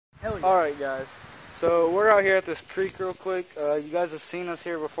Hell yeah. Alright guys, so we're out here at this creek real quick. You guys have seen us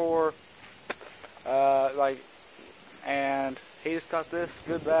here before. And he just got this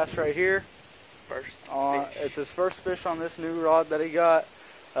good bass right here. First fish. It's his first fish on this new rod that he got.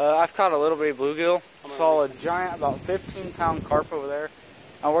 I've caught a little bitty bluegill. Saw a giant, about 15-pound carp over there.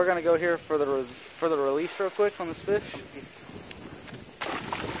 And we're gonna go here for the release real quick on this fish.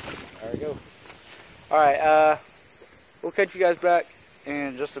 There we go. Alright, we'll catch you guys back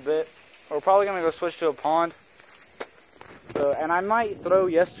in just a bit. We're probably gonna go switch to a pond. So, and I might throw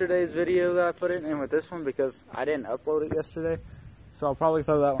yesterday's video that I put in with this one because I didn't upload it yesterday. So I'll probably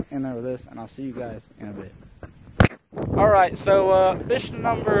throw that one in there with this, and I'll see you guys in a bit. Alright, so fish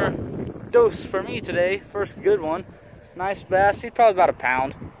number dos for me today. First good one. Nice bass. He's probably about a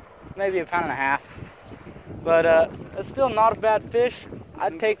pound. Maybe a pound and a half. But it's still not a bad fish.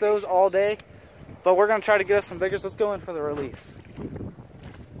 I'd take those all day. But we're going to try to get us some biggers. Let's go in for the release.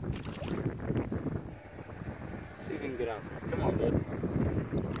 See if you can get out there. Come on, dude.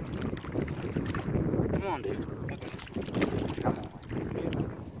 Come on, dude. Come on.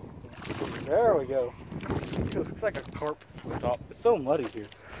 There we go. It looks like a carp on top. It's so muddy here.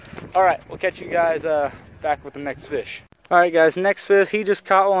 Alright, we'll catch you guys back with the next fish. Alright guys, next fish. He just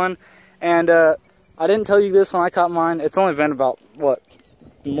caught one. And I didn't tell you this when I caught mine. It's only been about, what,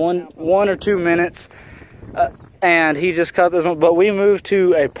 one or 2 minutes. And he just caught this one. But we moved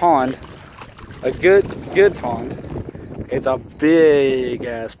to a pond. A good pond. It's a big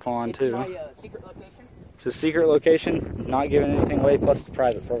ass pond too. My secret location. It's a secret location, not giving anything away, plus it's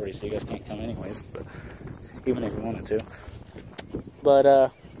private property, so you guys can't come anyways, but even if you wanted to. But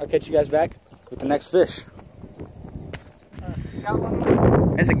I'll catch you guys back with the next fish. Got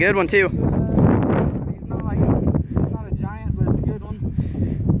one. It's a good one too. He's not a giant, but it's a good one.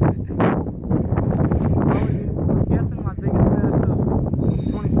 I'm guessing my biggest bass of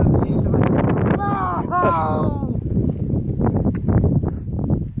 2017.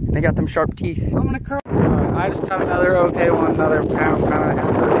 They got them sharp teeth. I'm gonna curl. I just caught another okay one, another pound and a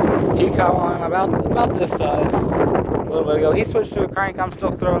half. He caught one about this size a little bit ago. He switched to a crank. I'm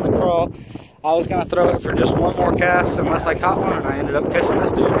still throwing the crawl. I was gonna throw it for just one more cast unless I caught one, and I ended up catching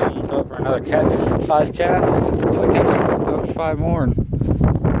this dude and throw it for another 5 casts. If I catch something, throw it 5 more, and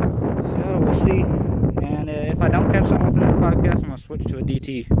yeah, we'll see. And if I don't catch something within the 5 casts, I'm gonna switch to a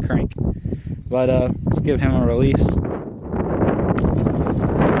DT crank. But let's give him a release.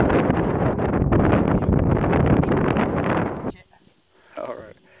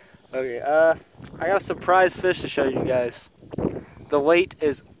 Okay, I got a surprise fish to show you guys. The weight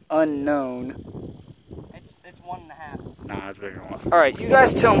is unknown. It's 1.5. Nah, it's bigger than one. Alright, you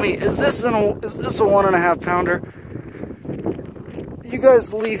guys tell me, is this a 1.5 pounder? You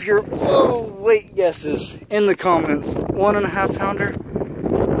guys leave your low weight guesses in the comments. 1.5 pounder?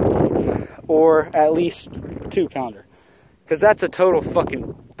 Or at least 2 pounder. Because that's a total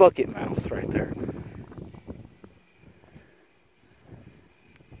fucking bucket mouth right there.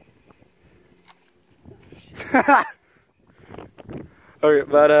 Okay,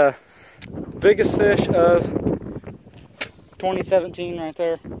 but biggest fish of 2017 right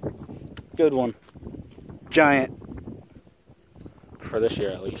there. Good one. Giant. For this year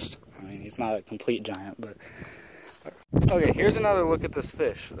at least. I mean, he's not a complete giant, but okay, here's another look at this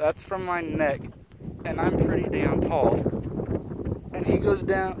fish. That's from my neck, and I'm pretty damn tall. And he goes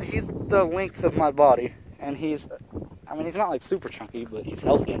down, he's the length of my body, and he's not like super chunky, but he's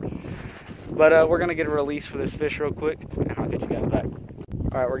healthy. But we're gonna get a release for this fish real quick, and I'll get you guys back.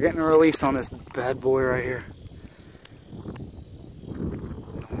 Alright, we're getting a release on this bad boy right here.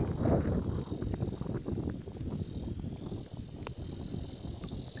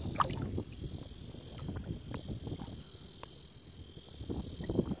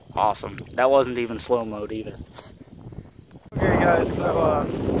 Awesome. That wasn't even slow mode either. Okay guys, so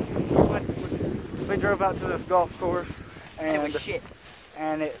we drove out to this golf course, and it was shit.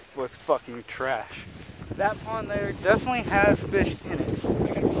 And it was fucking trash. That pond there definitely has fish in it.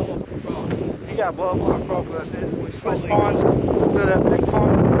 You gotta blow up on a frog, that's it. We switched ponds to that big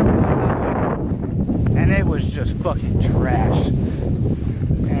pond, and it was just fucking trash.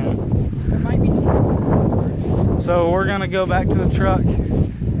 And There might be some. so we're gonna go back to the truck and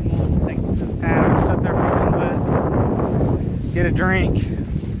sit there for a little bit, get a drink.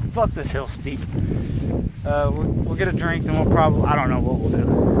 Fuck, this hill's steep. We'll get a drink, then we'll probably, I don't know what we'll do.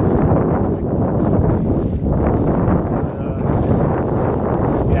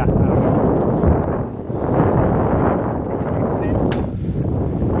 Yeah, I don't know.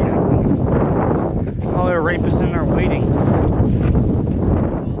 Yeah. All their rapists in there waiting.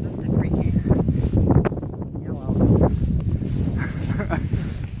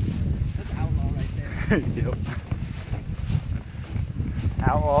 Yep.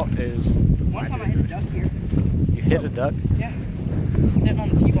 Outlaw is. One time I hit a duck here. You hit a duck? Yeah. Sitting on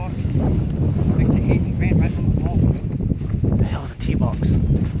the tee box. Fixed to hit and he ran right on the ball. The hell is a tee box?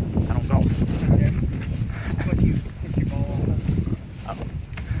 I don't know. What you hit your ball off of.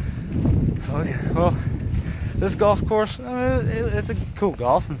 Oh. Okay. Well, this golf course, it's a cool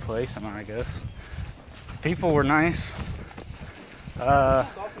golfing place, I guess. People were nice.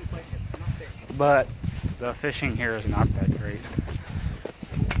 Golfing place, not fishing. But the fishing here is not that great.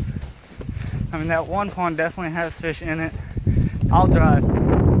 I mean, that one pond definitely has fish in it. I'll drive.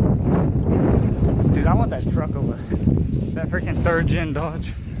 Dude, I want that truck over there. That freaking 3rd gen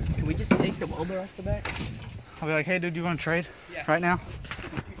Dodge. Can we just take the welder off the back? I'll be like, hey dude, you want to trade? Yeah. Right now?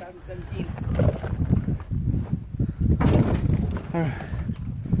 2017.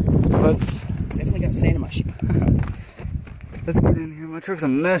 Let's Definitely got sand in my shoe. get in here. My truck's a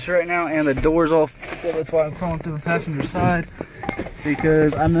mess right now and the door's all full. That's why I'm crawling through the passenger side.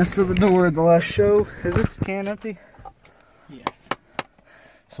 Because I messed up the door at the last show. Is this can empty? Yeah.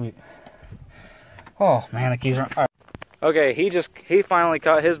 Sweet. Oh man, the keys are. All right. Okay, he finally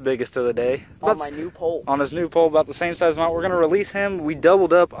caught his biggest of the day. On my new pole. On his new pole, about the same size amount. We're gonna release him. We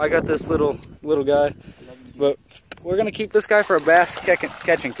doubled up. I got this little guy, but we're gonna keep this guy for a bass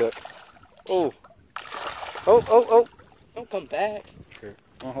catch and cook. Oh, oh. Don't come back. Here,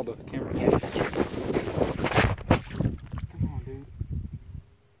 I'll hold up the camera. Yeah. Come on, dude.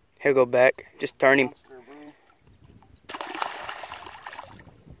 He'll go back. Just turn him.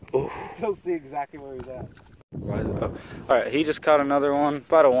 Oh. He'll see exactly where he's at. Alright, he just caught another one.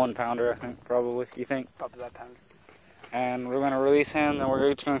 About a 1 pounder, I think, probably. You think? Probably that pounder. And we're going to release him, then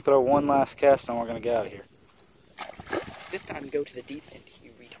we're each going to throw one last cast, and we're going to get out of here. This time go to the deep end,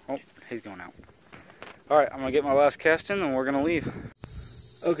 you retard. Oh, he's going out. Alright, I'm going to get my last cast in, and we're going to leave.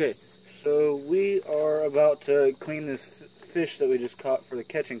 Okay, so we are about to clean this fish that we just caught for the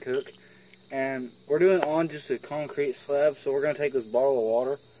catch and cook. And we're doing it on just a concrete slab, so we're going to take this bottle of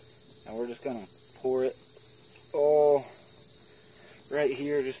water, and we're just going to pour it all right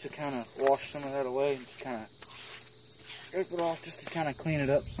here just to kind of wash some of that away and just kind of scrape it off just to kind of clean it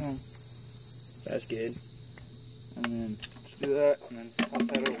up some. That's good. And then just do that, and then toss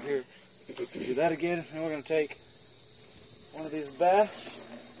that over here. Do that again, and we're going to take one of these bass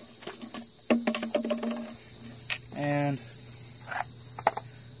and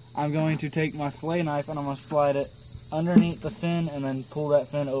I'm going to take my fillet knife and I'm going to slide it underneath the fin and then pull that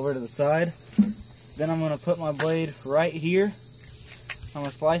fin over to the side. Then I'm going to put my blade right here. I'm going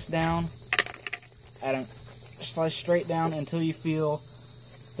to slice down, slice straight down until you feel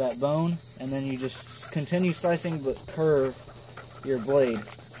that bone, and then you just continue slicing but curve your blade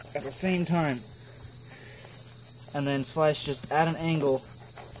at the same time. And then slice just at an angle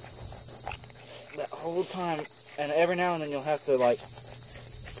that whole time, and every now and then you'll have to like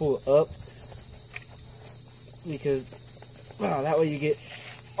pull it up because that way you get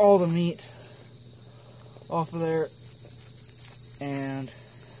all the meat off of there. And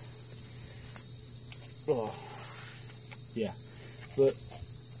yeah, but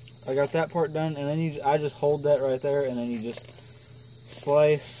I got that part done, and then I just hold that right there, and then you just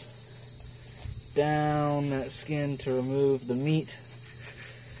slice down that skin to remove the meat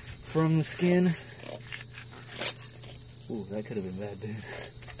from the skin. Ooh, that could have been bad, dude.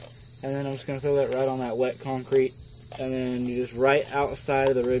 And then I'm just going to throw that right on that wet concrete. And then you just right outside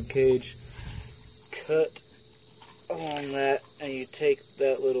of the rib cage, cut on that, and you take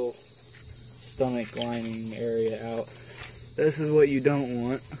that little stomach lining area out. This is what you don't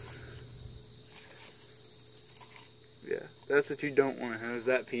want. Yeah, that's what you don't want to have, is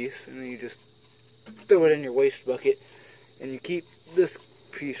that piece. And then you just throw it in your waste bucket. And you keep this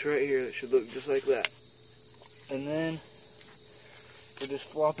piece right here that should look just like that. And then we'll just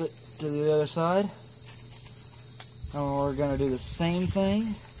flop it to the other side. And we're going to do the same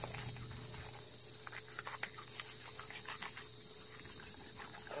thing.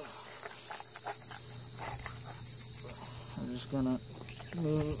 I'm just going to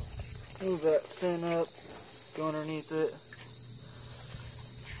move that fin up, go underneath it,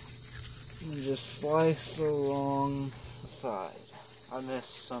 and just slice along the side. I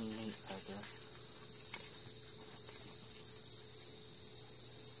missed some meat right there.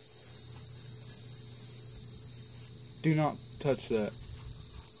 Do not touch that.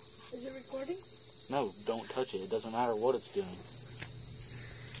 Is it recording? No, don't touch it. It doesn't matter what it's doing.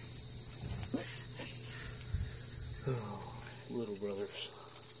 Oh, little brothers.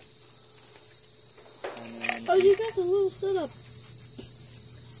 Oh, you got the little setup.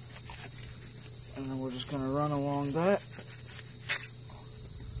 And then we're just going to run along that.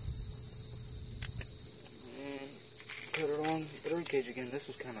 throw cage again. This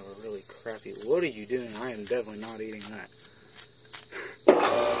was kind of a really crappy. What are you doing? I am definitely not eating that.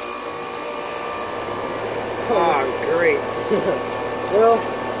 Oh, great. Well,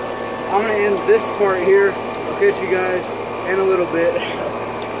 I'm going to end this part here. I'll catch you guys in a little bit.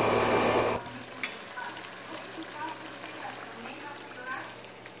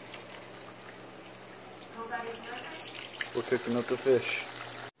 We're cooking up the fish.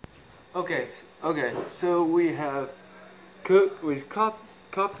 Okay, so we have we've caught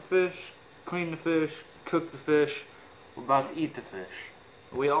the fish, cleaned the fish, cooked the fish. We're about to eat the fish.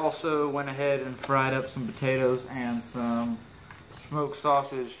 We also went ahead and fried up some potatoes and some smoked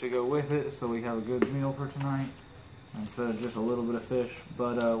sausage to go with it, so we have a good meal for tonight instead of just a little bit of fish.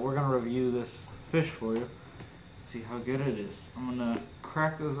 But we're gonna review this fish for you, see how good it is. I'm gonna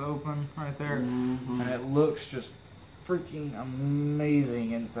crack those open right there, and it looks just freaking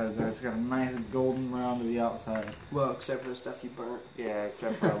amazing inside there. It's got a nice golden brown to the outside. Well, except for the stuff you burnt. Yeah,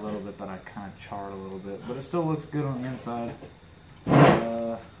 except for a little bit that I kind of charred a little bit, but it still looks good on the inside.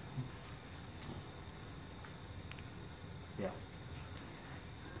 Yeah.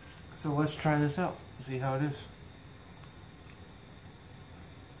 So let's try this out. See how it is.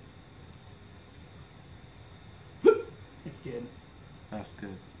 It's good. That's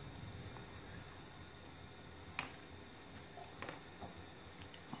good.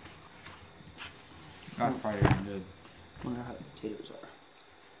 That's probably really good. I wonder how the potatoes are.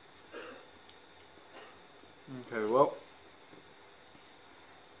 Okay, well,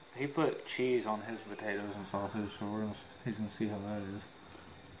 he put cheese on his potatoes and sausage, so he's gonna see how that is.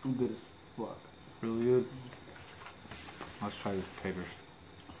 I'm good as fuck. Really good. Let's try these potatoes.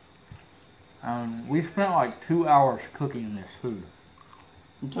 We spent like 2 hours cooking this food.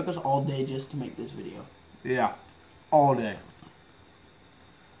 It took us all day just to make this video. Yeah, all day.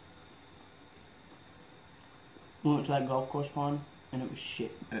 We went to that golf course pond, and it was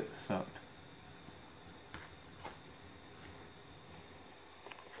shit. It sucked.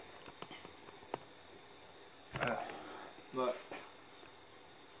 But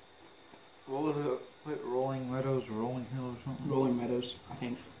what was it? Wait, Rolling Meadows, Rolling Hill, or something? Rolling Meadows, I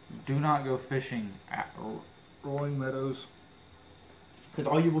think. Do not go fishing at Rolling Meadows. Because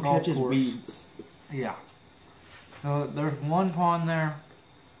all you will Golf catch is course. weeds. Yeah. There's one pond there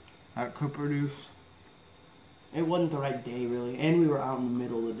that could produce. It wasn't the right day, really. And we were out in the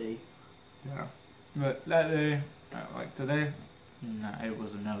middle of the day. Yeah. But that day, like today, nah, it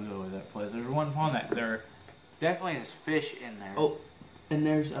was a no-go at that place. There's one pond that there definitely is fish in there. Oh, and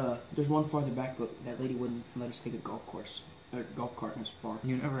there's one farther back, but that lady wouldn't let us take a golf course. Or golf cart as far.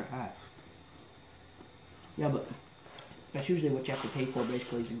 You never asked. Yeah, but that's usually what you have to pay for,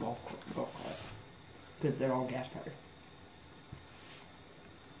 basically, is a golf cart. Because they're all gas powered.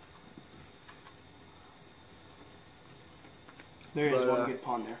 There is one good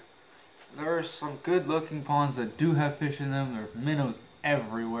pond there. There are some good-looking ponds that do have fish in them. There are minnows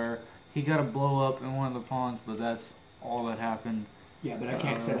everywhere. He got a blow up in one of the ponds, but that's all that happened. Yeah, but I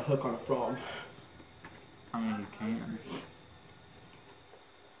can't set a hook on a frog. I mean, you can.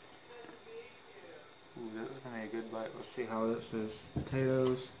 Ooh, this is gonna be a good bite. Let's see how this is.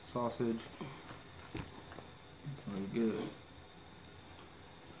 Potatoes, sausage. Really good.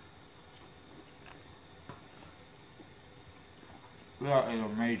 That is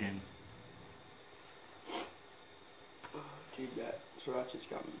amazing. Dude, that sriracha's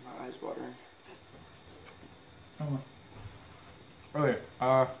got my eyes watering. Okay,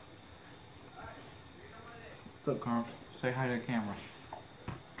 what's up, Carl? Say hi to the camera.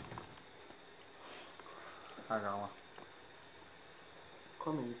 Hi, Carla.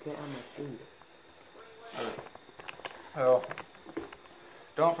 Carmen, you can't have my food. Well,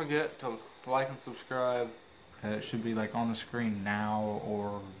 don't forget to like and subscribe. It should be like on the screen now,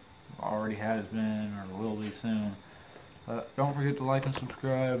 or already has been, or will be soon. Don't forget to like and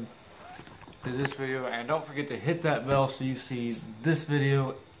subscribe to this video, and don't forget to hit that bell so you see this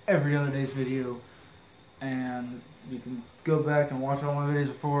video, every other day's video, and you can go back and watch all my videos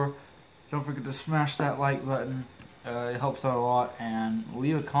before. Don't forget to smash that like button. It helps out a lot, and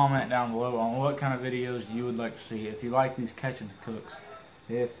leave a comment down below on what kind of videos you would like to see. If you like these catch and cooks,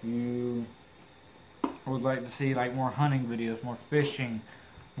 if you would like to see like more hunting videos, more fishing,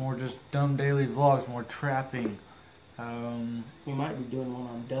 more just dumb daily vlogs, more trapping, We might be doing one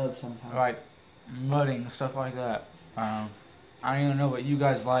on Dove sometime. like mudding, stuff like that. I don't even know what you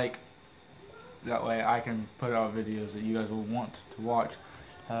guys like. That way I can put out videos that you guys will want to watch.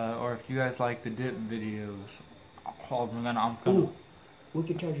 Or if you guys like the dip videos, I'm gonna. Ooh, we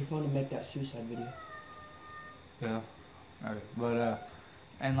could charge your phone to make that suicide video. Yeah. Okay. But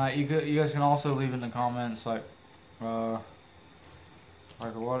and like you guys can also leave in the comments like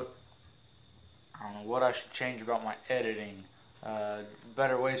like what, I don't know what I should change about my editing.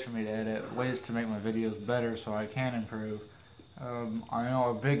 Better ways for me to edit, ways to make my videos better so I can improve. I know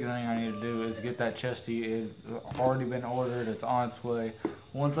a big thing I need to do is get that chesty. It's already been ordered, it's on its way.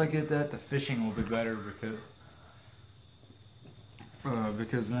 Once I get that, the fishing will be better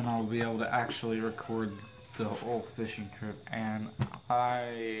because then I'll be able to actually record the whole fishing trip, and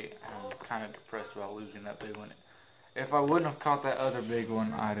I am kind of depressed about losing that big one. If I wouldn't have caught that other big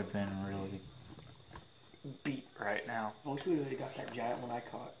one, I'd have been really beat right now. I wish we would have got that giant one I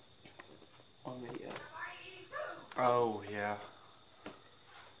caught on video. Oh, yeah.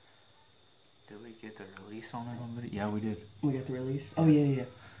 Did we get the release on it on video? Yeah, we did. We got the release? Oh, yeah.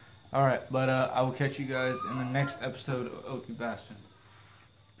 Alright, but I will catch you guys in the next episode of Okie Bassin.